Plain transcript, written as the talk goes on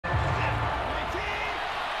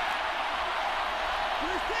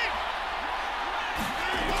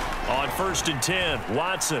first and 10.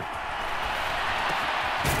 Watson.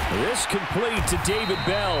 This complete to David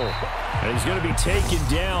Bell. And he's going to be taken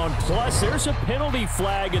down. Plus, there's a penalty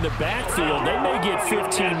flag in the backfield. They may get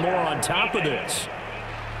 15 more on top of this.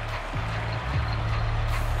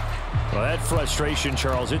 Well, that frustration,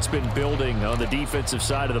 Charles, it's been building on the defensive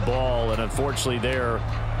side of the ball, and unfortunately there,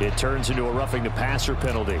 it turns into a roughing the passer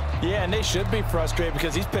penalty. Yeah, and they should be frustrated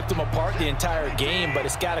because he's picked them apart the entire game, but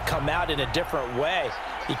it's got to come out in a different way.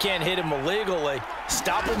 You can't hit him illegally.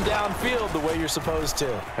 Stop him downfield the way you're supposed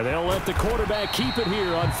to. And they'll let the quarterback keep it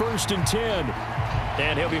here on first and 10.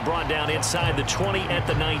 And he'll be brought down inside the 20 at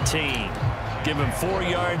the 19. Give him 4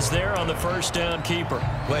 yards there on the first down keeper.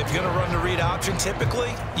 Well, if you're going to run the read option,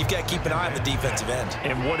 typically, you've got to keep an eye on the defensive end.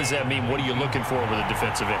 And what does that mean? What are you looking for with a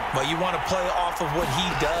defensive end? Well, you want to play off of what he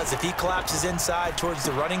does. If he collapses inside towards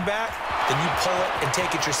the running back, then you pull it and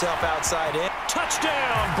take it yourself outside in.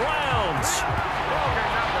 Touchdown, Browns!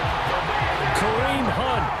 Kareem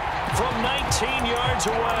Hunt from 19 yards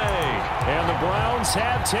away. And the Browns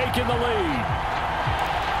have taken the lead.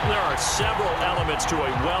 There are several elements to a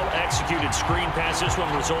well-executed screen pass. This one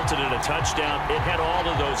resulted in a touchdown. It had all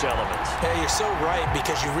of those elements. Yeah, you're so right,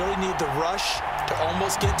 because you really need the rush to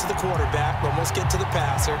almost get to the quarterback, almost get to the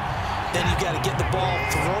passer. Then you've got to get the ball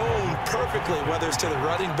thrown perfectly, whether it's to the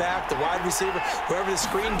running back, the wide receiver, whoever the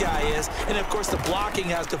screen guy is. And, of course, the blocking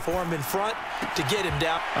has to form in front to get him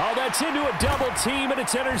down. Oh, that's into a double team, and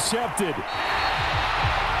it's intercepted.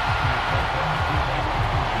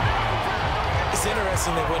 It's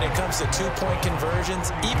interesting that when it comes to two-point conversions,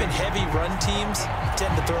 even heavy run teams tend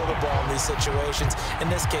to throw the ball in these situations. In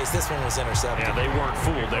this case, this one was intercepted. Yeah, they weren't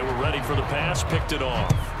fooled. They were ready for the pass, picked it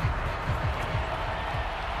off.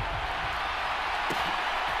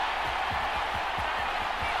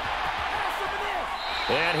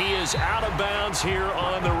 And he is out of bounds here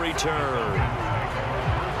on the return.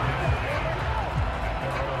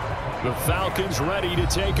 The Falcons ready to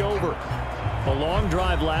take over. A long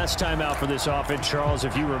drive last time out for this offense, Charles.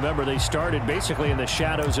 If you remember, they started basically in the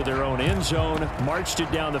shadows of their own end zone, marched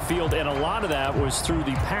it down the field, and a lot of that was through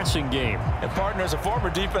the passing game. And, partner, as a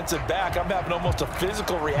former defensive back, I'm having almost a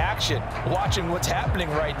physical reaction watching what's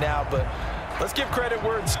happening right now. But let's give credit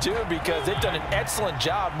where it's due, because they've done an excellent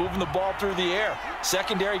job moving the ball through the air.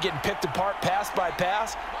 Secondary getting picked apart pass by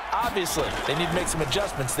pass. Obviously, they need to make some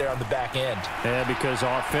adjustments there on the back end. Yeah, because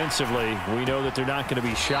offensively, we know that they're not going to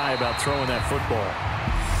be shy about throwing that football.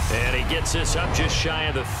 And he gets this up just shy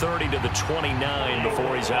of the 30 to the 29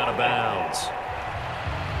 before he's out of bounds.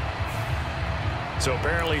 So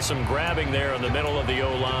apparently some grabbing there in the middle of the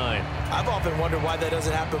O-line. I've often wondered why that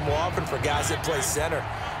doesn't happen more often for guys that play center.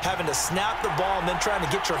 Having to snap the ball and then trying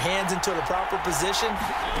to get your hands into the proper position,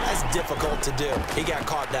 that's difficult to do. He got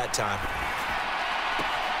caught that time.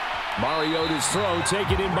 Mariota's throw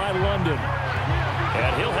taken in by London.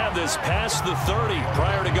 And he'll have this past the 30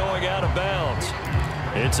 prior to going out of bounds.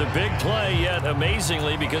 It's a big play, yet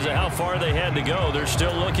amazingly, because of how far they had to go, they're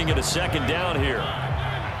still looking at a second down here.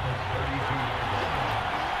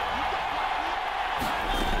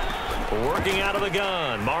 Working out of the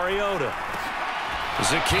gun, Mariota.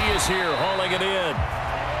 Zacchaeus here, hauling it in.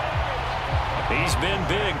 He's been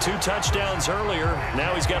big, 2 touchdowns earlier.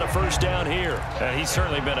 Now he's got a first down here. He's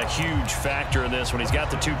certainly been a huge factor in this when he's got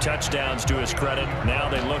the 2 touchdowns to his credit. Now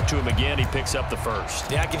they look to him again. He picks up the first.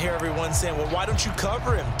 Yeah, I can hear everyone saying, well, why don't you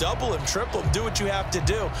cover him, double him, triple him, do what you have to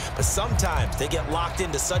do. But sometimes they get locked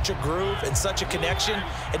into such a groove and such a connection,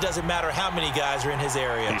 it doesn't matter how many guys are in his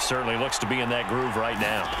area. He certainly looks to be in that groove right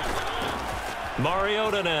now.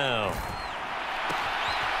 Mariota now.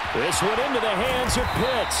 This one into the hands of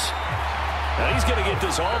Pitts. Now he's going to get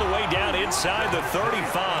this all the way down inside the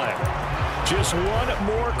 35. Just one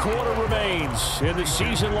more quarter remains in the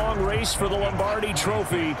season-long race for the Lombardi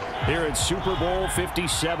Trophy here at Super Bowl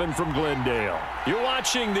 57 from Glendale. You're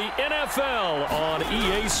watching the NFL on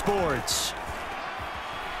EA Sports.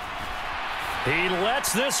 He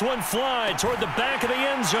lets this one fly toward the back of the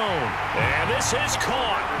end zone. And this is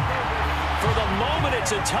caught. For the moment,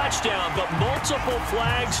 it's a touchdown, but multiple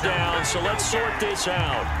flags down, so let's sort this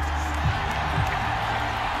out.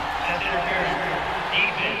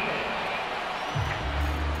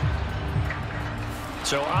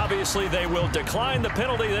 So obviously they will decline the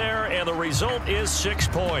penalty there, and the result is 6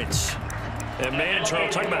 points. And man,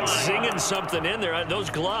 Charles, talking about zinging something in there. Those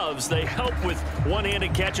gloves, they help with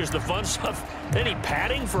one-handed catches, the fun stuff. Any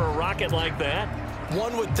padding for a rocket like that?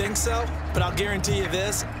 One would think so, but I'll guarantee you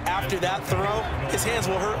this, after that throw, his hands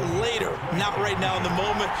will hurt later. Not right now in the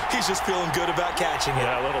moment. He's just feeling good about catching it.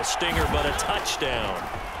 Yeah, a little stinger, but a touchdown.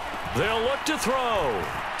 They'll look to throw.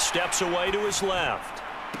 Steps away to his left.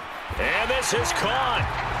 And this is caught.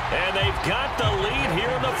 And they've got the lead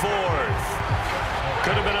here in the fourth.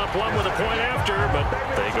 Could have been up one with a point after, but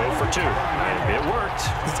they go for two. And it worked.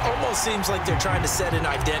 It almost seems like they're trying to set an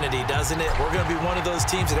identity, doesn't it? We're going to be one of those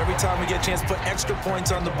teams that every time we get a chance to put extra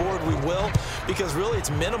points on the board, we will. Because really it's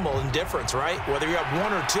minimal in difference, right? Whether you're up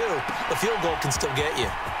one or two, the field goal can still get you.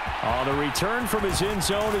 On the return from his end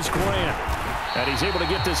zone is Grant. And he's able to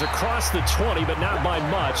get this across the 20, but not by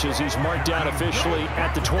much, as he's marked down officially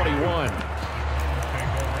at the 21.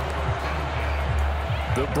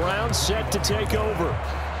 The Browns set to take over.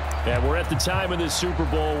 And we're at the time in this Super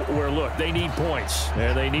Bowl where, look, they need points.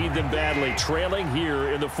 And they need them badly. Trailing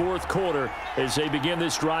here in the fourth quarter as they begin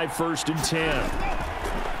this drive 1st and 10.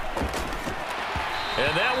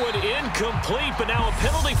 And that one incomplete, but now a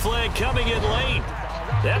penalty flag coming in late.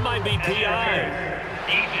 That might be PI.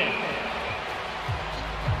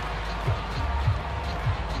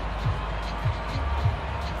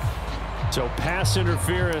 So pass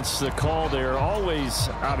interference, the call there. Always,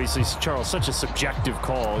 obviously, Charles, such a subjective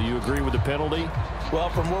call. You agree with the penalty? Well,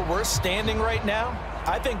 from where we're standing right now,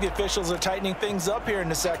 I think the officials are tightening things up here in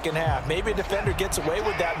the second half. Maybe a defender gets away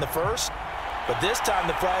with that in the first, but this time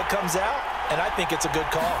the flag comes out, and I think it's a good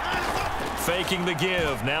call. Faking the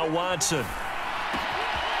give. Now Watson.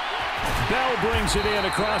 Bell brings it in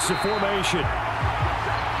across the formation.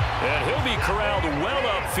 And he'll be corralled well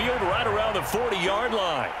upfield right around the 40-yard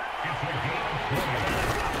line.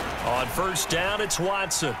 On 1st down, it's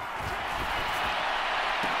Watson.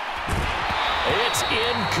 It's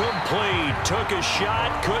incomplete. Took a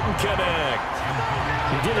shot, couldn't connect.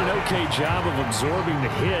 He did an okay job of absorbing the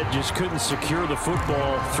hit, just couldn't secure the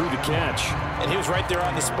football through the catch. And he was right there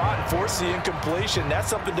on the spot and forced the incompletion. That's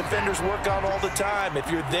something defenders work on all the time. If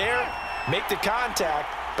you're there, make the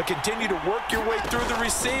contact, but continue to work your way through the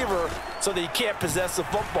receiver so that you can't possess the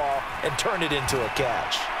football and turn it into a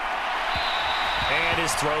catch. And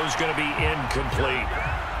his throw's going to be incomplete.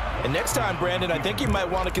 And next time, Brandon, I think you might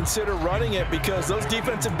want to consider running it because those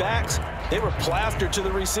defensive backs, they were plastered to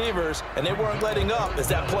the receivers, and they weren't letting up as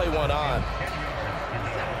that play went on.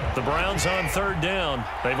 The Browns on 3rd down.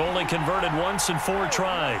 They've only converted once in 4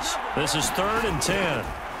 tries. This is 3rd and 10.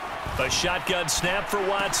 A shotgun snap for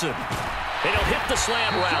Watson. And he'll hit the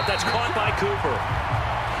slant route. That's caught by Cooper.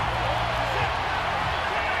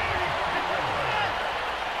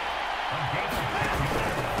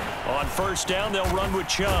 On 1st down, they'll run with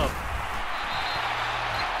Chubb.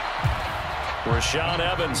 Rashaan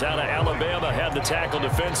Evans out of Alabama had the tackle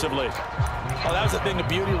defensively. Oh, that was a thing of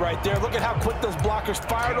beauty right there. Look at how quick those blockers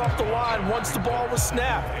fired off the line once the ball was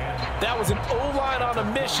snapped. That was an O-line on a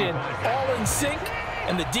mission, all in sync,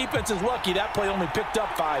 and the defense is lucky that play only picked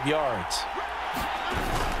up 5 yards.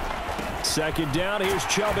 2nd down, here's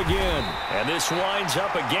Chubb again. And this winds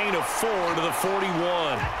up a gain of 4 to the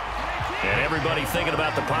 41. And everybody thinking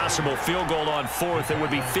about the possible field goal on 4th. It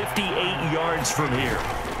would be 58 yards from here.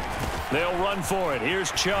 They'll run for it.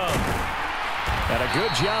 Here's Chubb. And a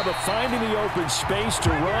good job of finding the open space to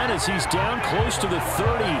run as he's down close to the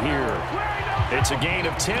 30 here. It's a gain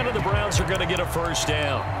of 10, and the Browns are going to get a 1st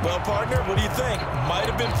down. Well, partner, what do you think? Might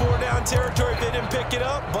have been 4-down territory if they didn't pick it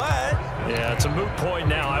up, but... Yeah, it's a moot point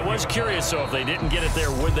now. I was curious, so if they didn't get it there,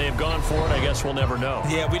 would they have gone for it? I guess we'll never know.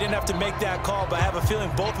 Yeah, we didn't have to make that call, but I have a feeling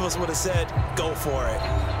both of us would have said, go for it.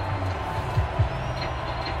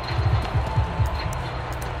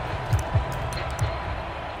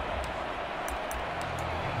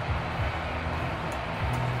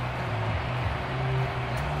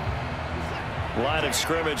 Line of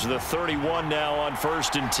scrimmage, the 31 now on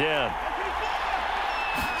 1st and 10.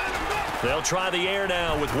 They'll try the air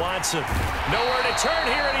now with Watson. Nowhere to turn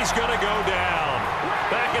here, and he's going to go down.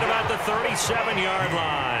 Back at about the 37-yard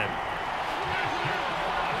line.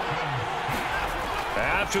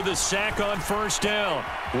 After the sack on 1st down,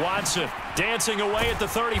 Watson dancing away at the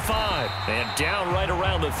 35. And down right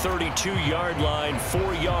around the 32-yard line,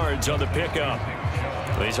 4 yards on the pickup.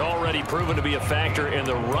 He's already proven to be a factor in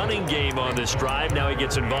the running game on this drive. Now he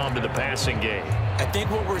gets involved in the passing game. I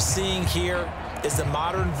think what we're seeing here is the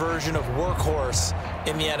modern version of workhorse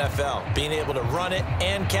in the NFL, being able to run it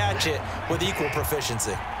and catch it with equal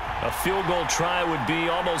proficiency. A field goal try would be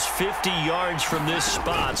almost 50 yards from this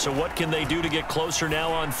spot. So what can they do to get closer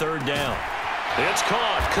now on 3rd down? It's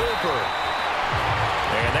caught. Cooper.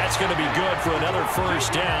 And that's going to be good for another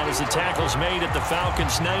 1st down as the tackle's made at the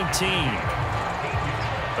Falcons' 19.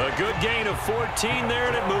 A good gain of 14 there,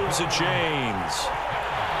 and it moves the chains.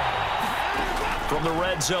 From the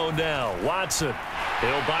red zone now, Watson.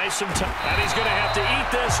 He'll buy some time, and he's going to have to eat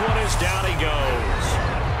this one as down he goes.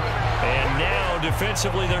 And now,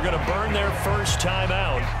 defensively, they're going to burn their first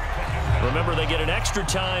timeout. Remember, they get an extra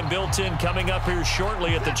time built in coming up here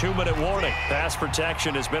shortly at the 2-minute warning. Pass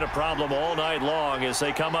protection has been a problem all night long as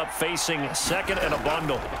they come up facing second and a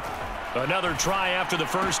bundle. Another try after the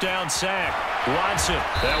first down sack. Watson,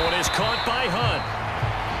 that one is caught by Hunt.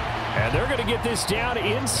 And they're going to get this down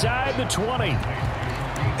inside the 20.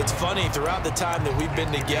 It's funny, throughout the time that we've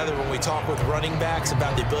been together, when we talk with running backs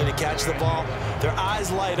about the ability to catch the ball, their eyes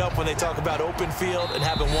light up when they talk about open field and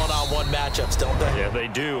having one-on-one matchups, don't they? Yeah, they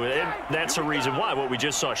do. And that's the reason why. What we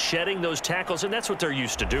just saw, shedding those tackles, and that's what they're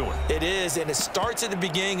used to doing. It is, and it starts at the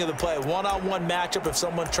beginning of the play. One-on-one matchup if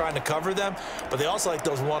someone's trying to cover them, but they also like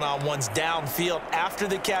those one-on-ones downfield after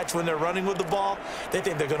the catch when they're running with the ball. They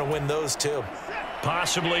think they're going to win those too.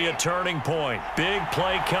 Possibly a turning point. Big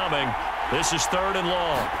play coming. This is 3rd and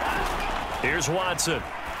long. Here's Watson.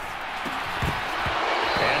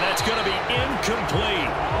 And that's going to be incomplete.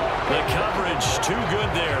 The coverage too good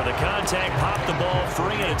there. The contact popped the ball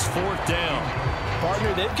free, and it's 4th down.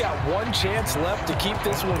 Partner, they've got one chance left to keep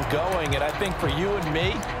this one going, and I think for you and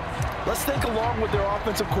me, let's think along with their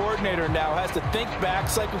offensive coordinator now. Has to think back,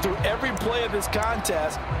 cycle through every play of this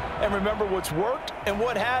contest, and remember what's worked and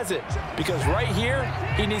what hasn't. Because right here,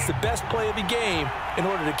 he needs the best play of the game in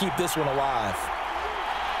order to keep this one alive.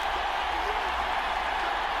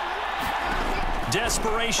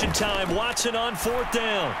 Desperation time. Watson on 4th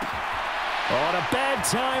down. On a bad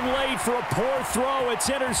time late for a poor throw.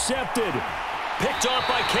 It's intercepted. Picked off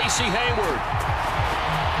by Casey Hayward.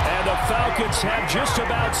 And the Falcons have just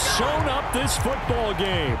about sewn up this football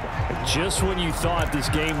game. Just when you thought this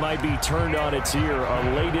game might be turned on its ear,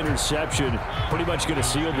 a late interception pretty much going to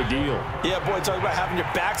seal the deal. Yeah, boy, talk about having your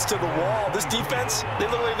backs to the wall. This defense, they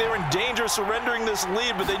look like they were in danger of surrendering this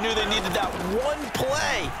lead, but they knew they needed that one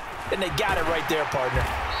play, and they got it right there, partner.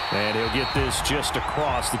 And he'll get this just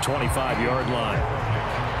across the 25-yard line.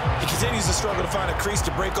 He continues to struggle to find a crease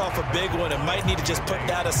to break off a big one and might need to just put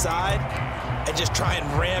that aside and just try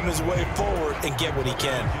and ram his way forward and get what he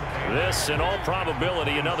can. This, in all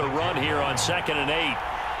probability, another run here on 2nd and 8.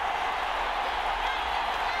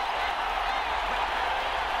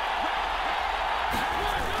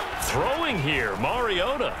 Throwing here,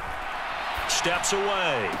 Mariota steps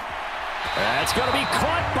away. That's going to be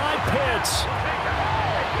caught by Pitts.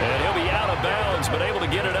 And he'll be out of bounds, but able to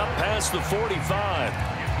get it up past the 45.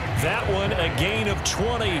 That one a gain of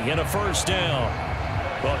 20 and a 1st down.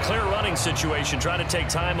 Well, clear running situation, trying to take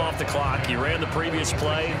time off the clock. He ran the previous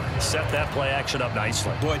play, set that play action up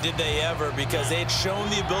nicely. Boy, did they ever, because they had shown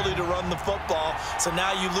the ability to run the football. So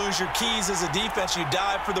now you lose your keys as a defense. You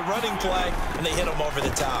dive for the running play, and they hit them over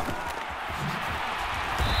the top.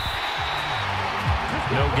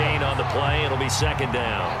 No gain on the play. It'll be 2nd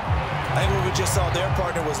down. I think what we just saw there,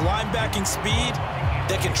 partner, was linebacking speed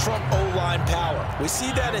that can trump O-line power. We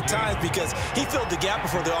see that at times because he filled the gap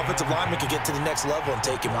before the offensive lineman could get to the next level and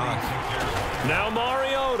take him on. Now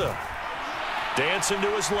Mariota dancing to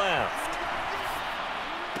his left.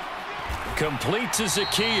 Complete to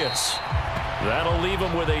Zacchaeus. That'll leave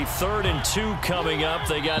him with a 3rd and 2 coming up.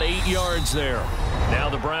 They got 8 yards there. Now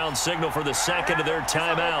the Browns signal for the second of their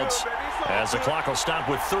timeouts, as the clock will stop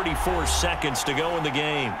with 34 seconds to go in the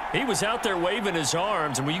game. He was out there waving his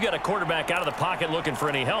arms, and when you got a quarterback out of the pocket looking for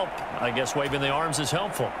any help, I guess waving the arms is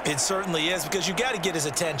helpful. It certainly is, because you got to get his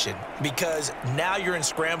attention, because now you're in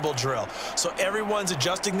scramble drill. So everyone's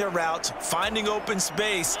adjusting their routes, finding open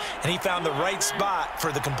space, and he found the right spot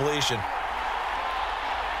for the completion.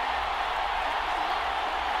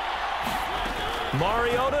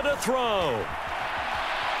 Mariota to throw.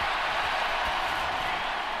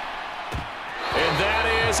 And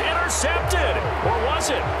that is intercepted. Or was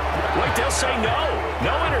it? Wait, they'll say no.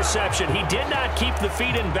 No interception. He did not keep the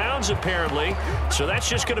feet in bounds, apparently. So that's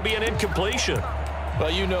just going to be an incompletion.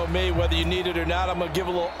 Well, you know me, whether you need it or not, I'm going to give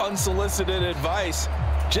a little unsolicited advice.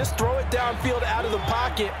 Just throw it downfield out of the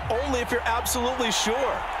pocket only if you're absolutely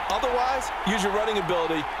sure. Otherwise, use your running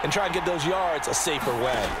ability and try and get those yards a safer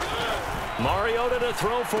way. Mariota to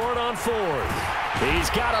throw for it on 4th. He's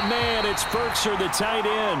got a man. It's Ferkser, the tight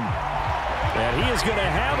end. And he is going to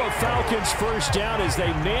have a Falcons 1st down as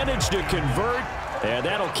they manage to convert, and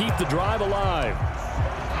that'll keep the drive alive.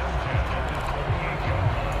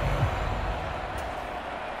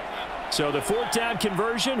 So the 4th down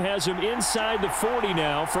conversion has him inside the 40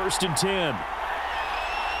 now, 1st and 10.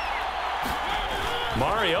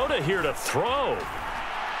 Mariota here to throw.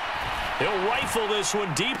 He'll rifle this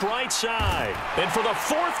one deep right side. And for the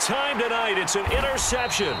 4th time tonight, it's an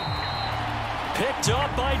interception. Picked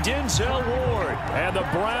up by Denzel Ward. And the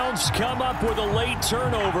Browns come up with a late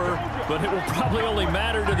turnover, but it will probably only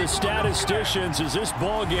matter to the statisticians as this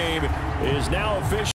ball game is now official.